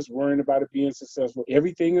out. You're just worrying about it being successful.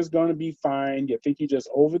 Everything is going to be fine. You think you're just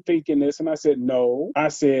overthinking this. And I said, no. I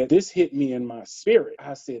said, this hit me in my spirit.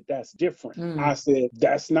 I said, that's different. I said,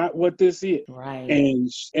 that's not what this is. Right.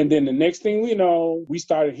 And then the next thing we know, we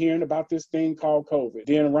started hearing about this thing called COVID.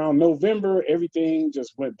 Then around November, everything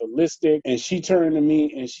just went ballistic. And she turned to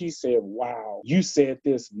me and she said, wow, you said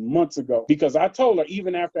this months ago. Because I told her,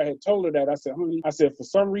 even after I had told her that, I said, honey, I said, for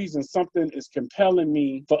some reason, something is compelling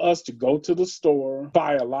me for us to go to the store,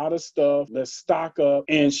 buy a lot of stuff, let's stock up.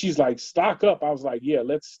 And she's like, stock up? I was like, yeah,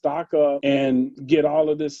 let's stock up and get all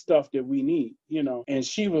of this stuff that we need, And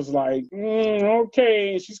she was like,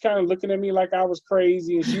 okay. And she's kind of looking at me like I was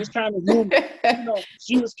crazy. And she was kind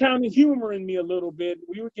of humoring me a little bit.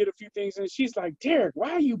 We would get a few things, and she's like, Derek,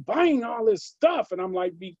 why are you buying all this stuff? And I'm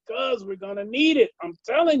like, because we're going to need it. I'm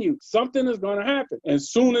telling you, something is going to happen. And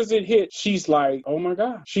soon as it hit, she's like, oh my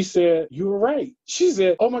God. She said, you were right. She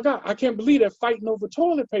said, oh my God, I can't believe they're fighting over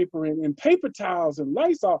toilet paper and paper towels and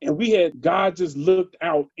Lysol. And God just looked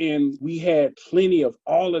out, and we had plenty of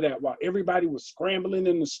all of that while everybody was scrambling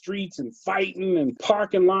in the streets and fighting, and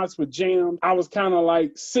parking lots were jammed. I was kind of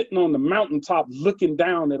like sitting on the mountaintop looking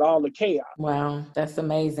down at all the chaos. Wow, that's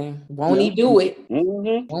amazing. Won't he do it?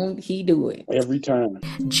 Won't he do it? Every time.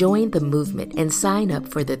 Join the movement and sign up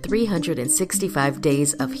for the 365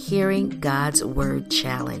 Days of Hearing God's Word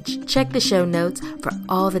Challenge. Check the show notes for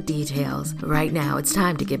all the details. Right now, it's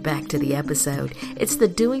time to get back to the episode. It's the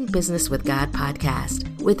Doing Business with God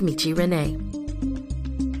podcast with Michi Renee.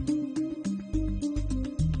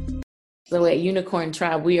 So at Unicorn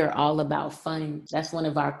Tribe, we are all about fun. That's one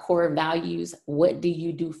of our core values. What do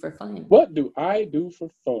you do for fun? What do I do for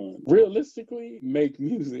fun? Realistically, make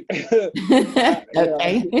music.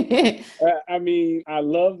 Okay. I mean, I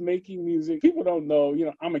love making music. People don't know,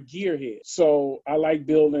 I'm a gearhead. So I like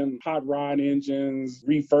building hot rod engines,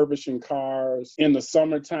 refurbishing cars. In the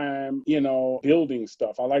summertime, building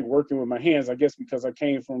stuff. I like working with my hands, I guess because I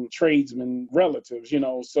came from tradesmen relatives,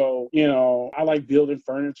 So, I like building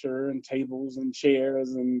furniture and tables and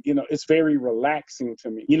chairs, and it's very relaxing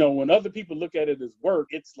to me. When other people look at it as work,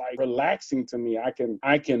 it's like relaxing to me. I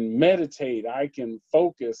can meditate, I can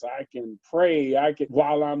focus, I can pray,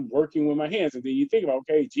 while I'm working with my hands. And then you think about,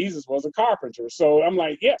 okay, Jesus was a carpenter, so I'm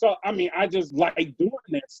like, yeah. So I mean, I just like doing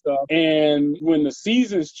that stuff. And when the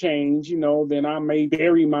seasons change, then I may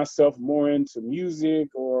bury myself more into music,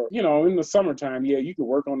 or in the summertime, yeah, you can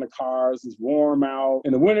work on the cars. It's warm out.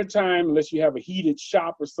 In the wintertime, unless you have a heated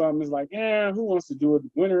shop or something, it's like, yeah, who wants to do it?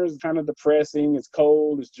 Winter is kind of depressing. It's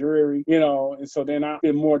cold. It's dreary, you know. And so then I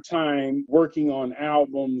spend more time working on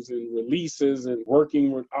albums and releases and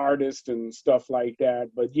working with artists and stuff like that.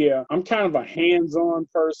 But yeah, I'm kind of a hands-on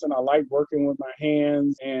person. I like working with my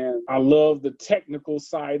hands, and I love the technical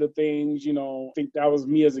side of things. You know, I think that was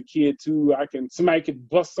me as a kid too. Somebody could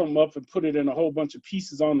bust something up and put it in a whole bunch of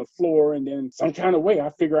pieces on the floor, and then some kind of way I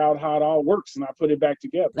figure out how it all works and I put it back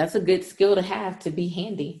together. That's a good skill to have, to be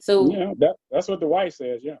handy. So yeah, that's what the wife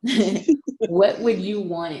says. Yeah. What would you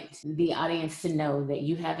want the audience to know that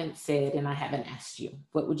you haven't said and I haven't asked you?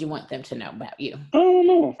 What would you want them to know about you? I don't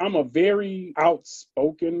know. I'm a very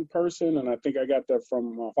outspoken person, and I think I got that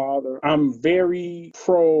from my father. I'm very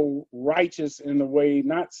pro-righteous in the way,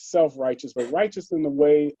 not self-righteous, but righteous in the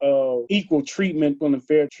way of equal treatment and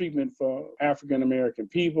fair treatment for African-American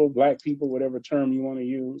people, Black people, whatever term you want to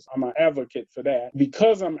use. I'm an advocate for that.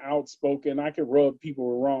 Because I'm outspoken, I can rub people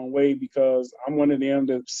the wrong way because I'm one of them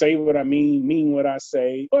to say what I mean what I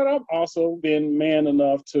say. But I've also been man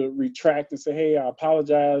enough to retract and say, hey, I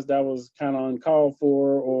apologize. That was kind of uncalled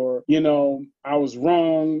for, or, you know, I was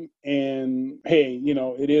wrong, and hey, you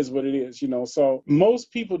know, it is what it is, you know. So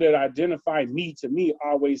most people that identify me to me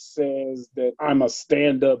always says that I'm a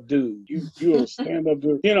stand-up dude. You're a stand-up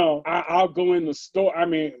dude. You know, I'll go in the store. I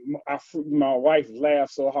mean, my wife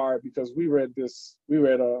laughed so hard because we were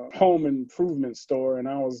at a home improvement store, and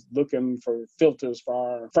I was looking for filters for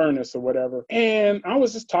our furnace or whatever. And I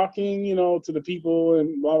was just talking, you know, to the people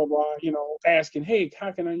and blah, blah, blah, you know, asking, hey,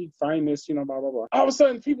 how can I find this, you know, blah, blah, blah. All of a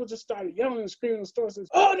sudden, people just started yelling and screaming in the store, says,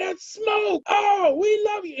 oh, that's Smoke. Oh, we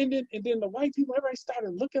love you. And then the white people, everybody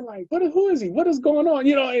started looking like, who is he? What is going on?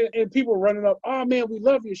 You know, and people running up, oh, man, we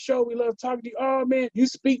love your show. We love talking to you. Oh, man, you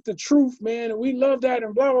speak the truth, man. And we love that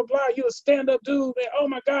and blah, blah, blah. You're a stand-up dude, man. Oh,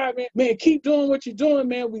 my God, man. Man, keep doing what you're doing,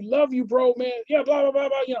 man. We love you, bro, man. Yeah, blah, blah, blah,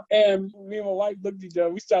 blah. You know, and me and my wife looked at each other.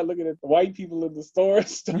 We started looking at the white people in the store and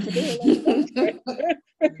stuff. Like, okay.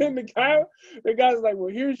 And the guy's like,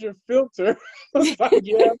 well, here's your filter. I was like,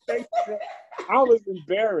 yeah, thank you. I was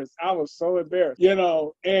embarrassed. I was so embarrassed, you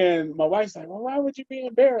know. And my wife's like, well, why would you be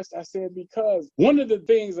embarrassed? I said, because one of the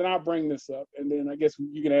things, and I'll bring this up, and then I guess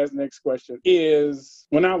you can ask the next question, is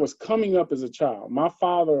when I was coming up as a child, my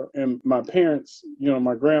father and my parents, you know,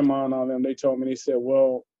 my grandma and all them, they told me, they said,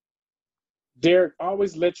 well, Derek,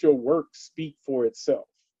 always let your work speak for itself.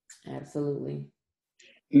 Absolutely.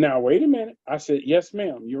 Now, wait a minute. I said, yes,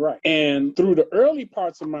 ma'am, you're right. And through the early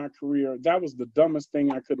parts of my career, that was the dumbest thing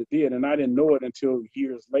I could have did. And I didn't know it until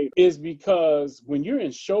years later. Is because when you're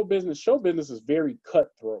in show business is very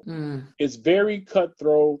cutthroat. It's very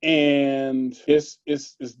cutthroat, and it's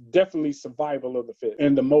definitely survival of the fittest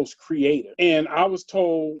and the most creative. And I was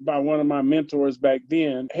told by one of my mentors back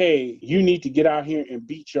then, hey, you need to get out here and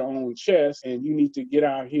beat your own chest, and you need to get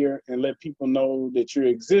out here and let people know that you're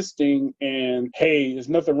existing, and hey, there's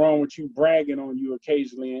nothing wrong with you bragging on you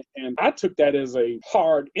occasionally. And I took that as a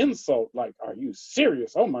hard insult. Like, are you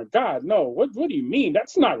serious? Oh my God, no. What do you mean?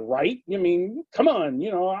 That's not right. I mean, come on,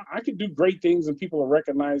 you know, I could do great things and people will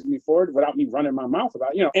recognize me for it without me running my mouth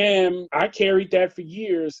about it, you know. And I carried that for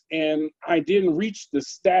years, and I didn't reach the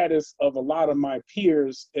status of a lot of my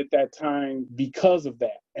peers at that time because of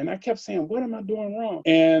that. And I kept saying, what am I doing wrong?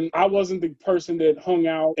 And I wasn't the person that hung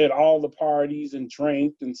out at all the parties and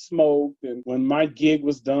drank and smoked. And when my gig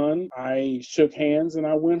was done, I shook hands and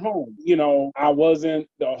I went home. You know, I wasn't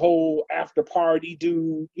the whole after party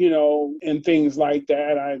dude, you know, and things like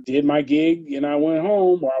that. I did my gig and I went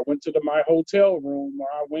home, or I went to my hotel room, or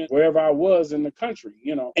I went wherever I was in the country,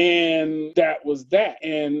 you know, and that was that.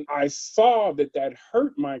 And I saw that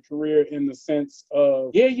hurt my career in the sense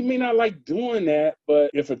of, yeah, you may not like doing that, but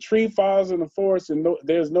if a tree falls in the forest and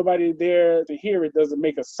there's nobody there to hear it, doesn't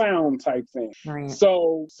make a sound type thing. Right.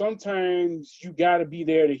 So sometimes you got to be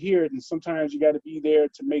there to hear it, and sometimes you got to be there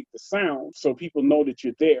to make the sound so people know that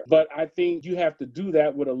you're there. But I think you have to do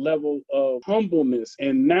that with a level of humbleness.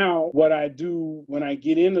 And now what I do when I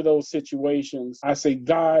get into those situations, I say,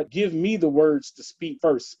 God, give me the words to speak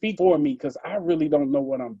first. Speak for me, because I really don't know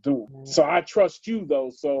what I'm doing. Right. So I trust you,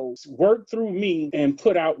 though. So work through me and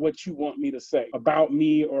put out what you want me to say about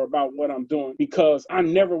me or about what I'm doing, because I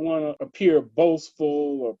never want to appear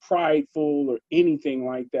boastful or prideful or anything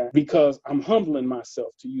like that, because I'm humbling myself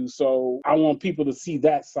to you. So I want people to see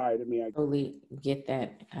that side of me. I totally get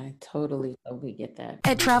that. I totally get that.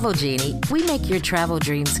 At Travel Genie, we make your travel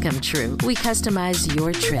dreams come true. We customize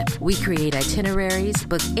your trip. We create itineraries,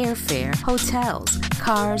 book airfare, hotels,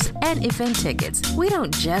 cars, and event tickets. We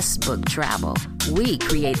don't just book travel. We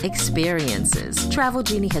create experiences. Travel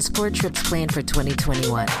Genie has 4 trips planned for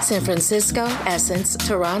 2021. San Francisco, Essence,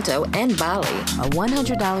 Toronto, and Bali. A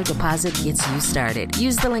 $100 deposit gets you started.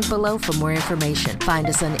 Use the link below for more information. Find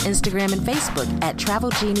us on Instagram and Facebook at Travel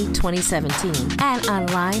Genie 2017 and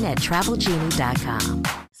online at travelgenie.com.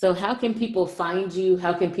 So how can people find you?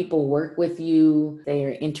 How can people work with you? They are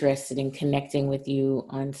interested in connecting with you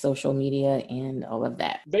on social media and all of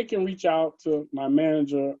that. They can reach out to my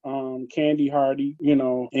manager, Candy Hardy,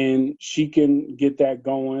 and she can get that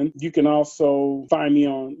going. You can also find me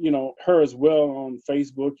on, her as well on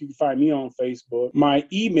Facebook. You can find me on Facebook. My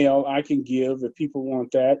email I can give if people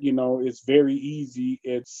want that. It's very easy.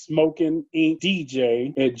 It's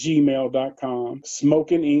smokingIncDJ@gmail.com.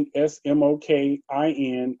 Smoking Inc,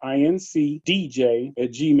 SMOKINC@gmail.com.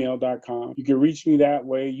 You can reach me that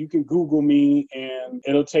way. You can Google me and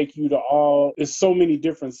it'll take you to there's so many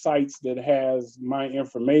different sites that has my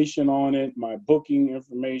information on it, my booking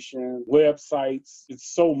information, websites.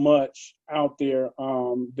 It's so much out there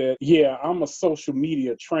that, I'm a social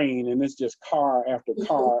media train, and it's just car after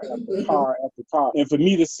car after car after car. And for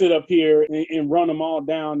me to sit up here and run them all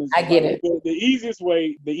down, I get it. The easiest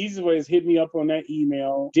way is hit me up on that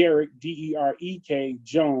email, Derek, DEREK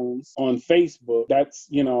Jones on Facebook. That's,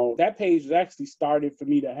 that page was actually started for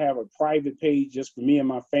me to have a private page just for me and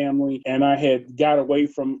my family. And I had got away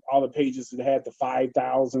from all the pages that had the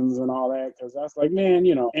 5,000s and all that, because I was like, man,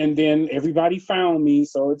 and then everybody found me.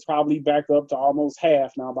 So it's probably back up to almost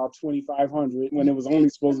half now, about 2,500, when it was only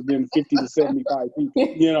supposed to be 50 to 75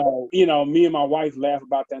 people. Me and my wife laugh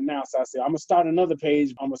about that now. So I said, I'm gonna start another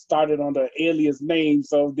page. I'm gonna start it under alias name.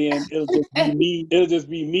 So then it'll just be me. It'll just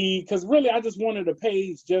be me. Because really, I just wanted a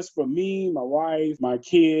page just for me, my wife, my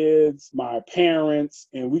kids, my parents,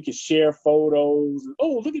 and we could share photos.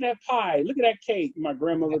 Oh, look at that pie. Look at that cake. My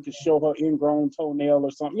grandmother could show her ingrown toenail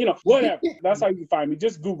or something. Whatever. That's how you can find me.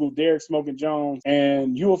 Just Google Derek Smoking Jones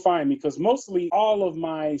and you will find me, because mostly all of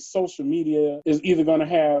my social media is either going to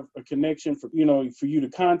have a connection for you to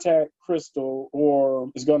contact Crystal,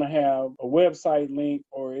 or it's going to have a website link,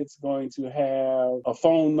 or it's going to have a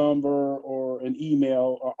phone number or an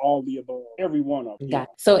email, or all the above, every one of them. Got it.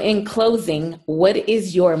 So in closing, what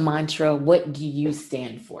is your mantra? What do you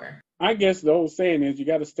stand for? I guess the old saying is you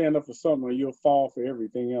got to stand up for something or you'll fall for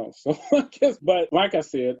everything else. So but like I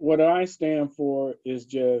said, what I stand for is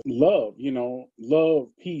just love, love,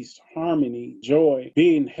 peace, harmony, joy,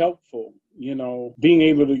 being helpful, being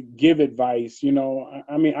able to give advice,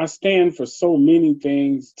 I stand for so many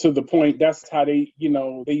things, to the point that's how they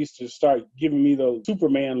used to start giving me the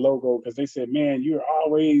Superman logo, because they said, man, you're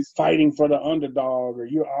always fighting for the underdog, or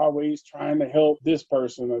you're always trying to help this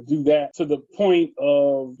person or do that, to the point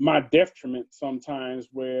of my detriment sometimes,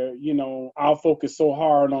 where, I'll focus so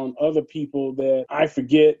hard on other people that I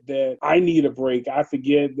forget that I need a break. I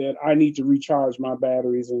forget that I need to recharge my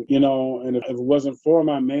batteries. And, and if it wasn't for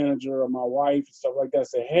my manager or my wife and stuff like that,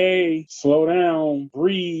 say, hey, slow down,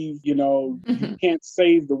 breathe, you can't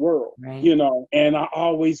save the world, right. And I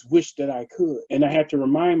always wish that I could. And I had to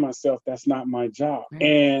remind myself that's not my job. Right.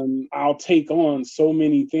 And I'll take on so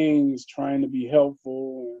many things trying to be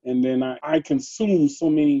helpful. And then I consume so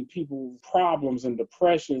many people's problems and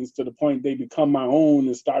depressions to the point they become my own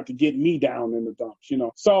and start to get me down in the dumps,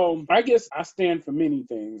 So I guess I stand for many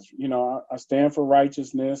things. I stand for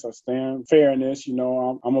righteousness. I stand for fairness.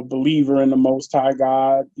 I'm a believer in the Most High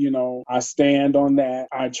God. I stand on that.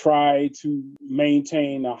 I try to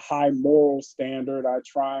maintain a high moral standard. I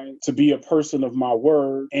try to be a person of my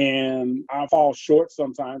word, and I fall short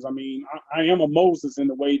sometimes. I am a Moses in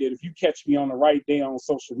the way that if you catch me on the right day on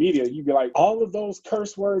social media, you'd be like, all of those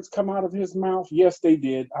curse words come out of his mouth? Yes, they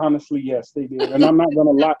did. Honestly, yes, they did. And I'm not going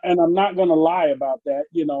to lie. And I'm not going to lie about that,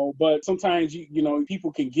 but sometimes,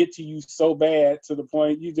 people can get to you so bad to the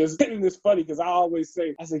point you just, and it's funny because I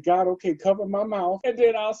said, God, okay, cover my mouth. And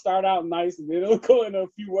then I'll start out nice and then it'll go in a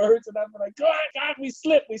few words and I'll be like, God, we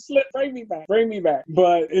slipped, bring me back.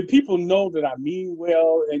 But if people know that I mean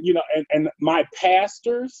well, and, and my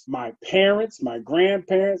pastors, my parents, my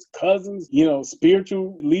grandparents, cousins,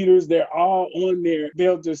 spiritual leaders, they're all on there.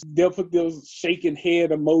 They'll put those shaking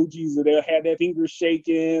head emojis, or they'll have that finger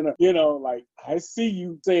shaking, or, like, I see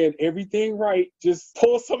you saying everything right. Just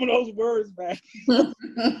pull some of those words back.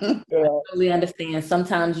 I totally understand.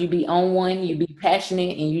 Sometimes you be on one, you be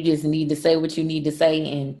passionate, and you just need to say what you need to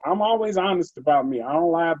say. And I'm always honest about me. I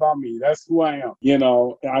don't lie about me. That's who I am.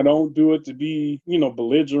 I don't do it to be,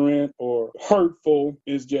 belligerent or hurtful.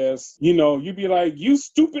 It's just, you be like, you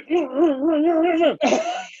stupid.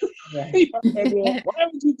 Right. And then, why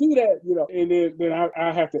would you do that? And then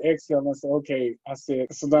I have to exhale and say, okay,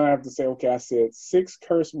 so then I have to say, okay, I said 6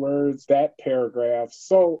 curse words, that paragraph.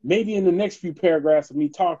 So maybe in the next few paragraphs of me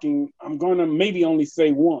talking, I'm going to maybe only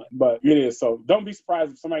say 1, but it is. So don't be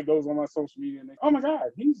surprised if somebody goes on my social media and they, oh my God,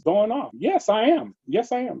 he's going off. Yes, I am.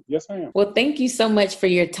 Yes, I am. Yes, I am. Well, thank you so much for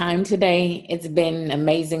your time today. It's been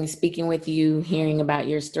amazing speaking with you, hearing about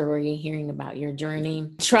your story, hearing about your journey.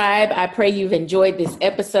 Tribe, I pray you've enjoyed this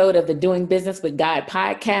episode of the Doing Business with God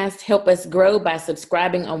podcast. Help us grow by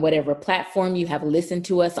subscribing on whatever platform you have listened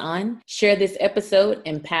to us on. Share this episode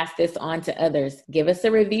and pass this on to others. Give us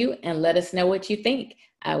a review and let us know what you think.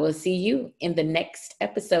 I will see you in the next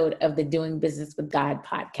episode of the Doing Business with God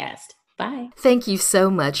podcast. Bye. Thank you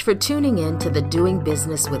so much for tuning in to the Doing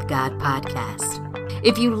Business with God podcast.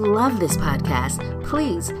 If you love this podcast,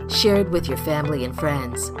 please share it with your family and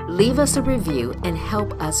friends. Leave us a review and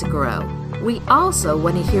help us grow. We also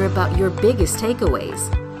want to hear about your biggest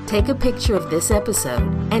takeaways. Take a picture of this episode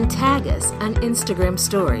and tag us on Instagram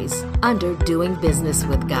stories under Doing Business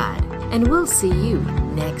with God. And we'll see you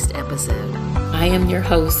next episode. I am your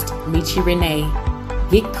host, Michi Renee.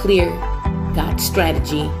 Get clear, got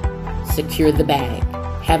strategy, secure the bag.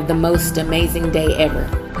 Have the most amazing day ever.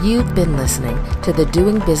 You've been listening to the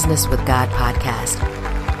Doing Business with God podcast.